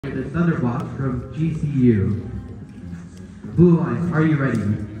The Thunderbox from GCU. Blue line, are you ready?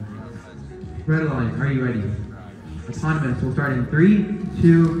 Red line, are you ready? Autonomous will start in 3,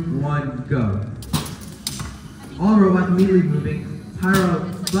 2, 1, go. All robots immediately moving.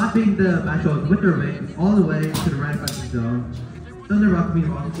 Pyro flapping the battle with their wings all the way to the red offensive zone. Thunderbox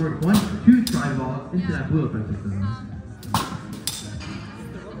meanwhile scored 1, 2 try balls into that blue offensive zone.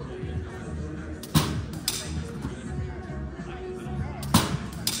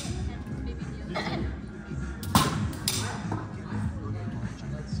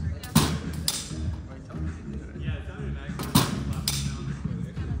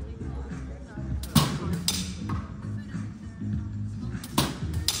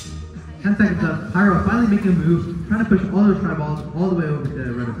 Ten seconds left. Pyro finally making a move, trying to push all those try balls all the way over to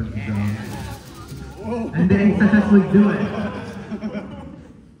the red offensive zone. And they successfully do it.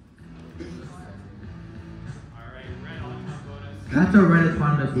 That's our red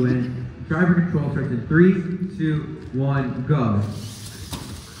autonomous win. Driver control starts in 3, 2, 1, go.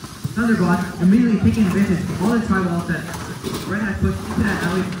 Thunderbox immediately taking advantage of all the try balls that Red had pushed into that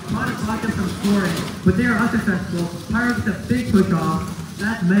alley, trying to block them from scoring, but they are unsuccessful. Pyro gets a big push off.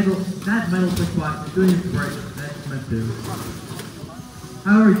 That metal push spot is doing its work that it's meant to.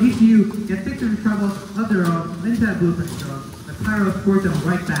 However, GCU gets 6 of the try balls of their own into that blue offensive zone, and Pyro scores them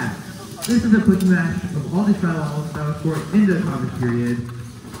right back. This is a quick match of all the try balls that were scored in the autonomous period.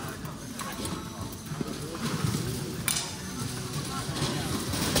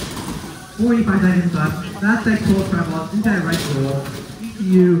 "45 seconds left. That's like 12 try balls into that right goal.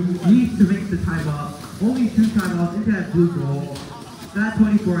 GCU needs to mix the time up. Only 2 try balls into that blue goal. That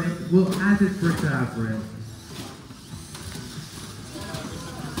 24 inch will add its first out for it.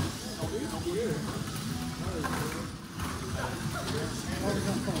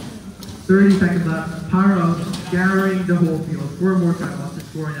 "30 seconds left. Pyro scouring the whole field. 4 more try balls to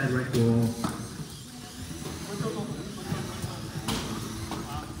score in that right goal.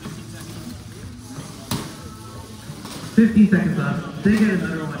 "15 seconds left. They get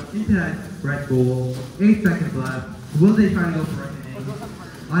another one into that red goal. 8 seconds left. Will they try to go for it?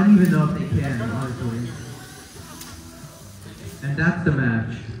 I don't even know if they can, honestly. And that's the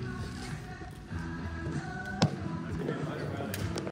match.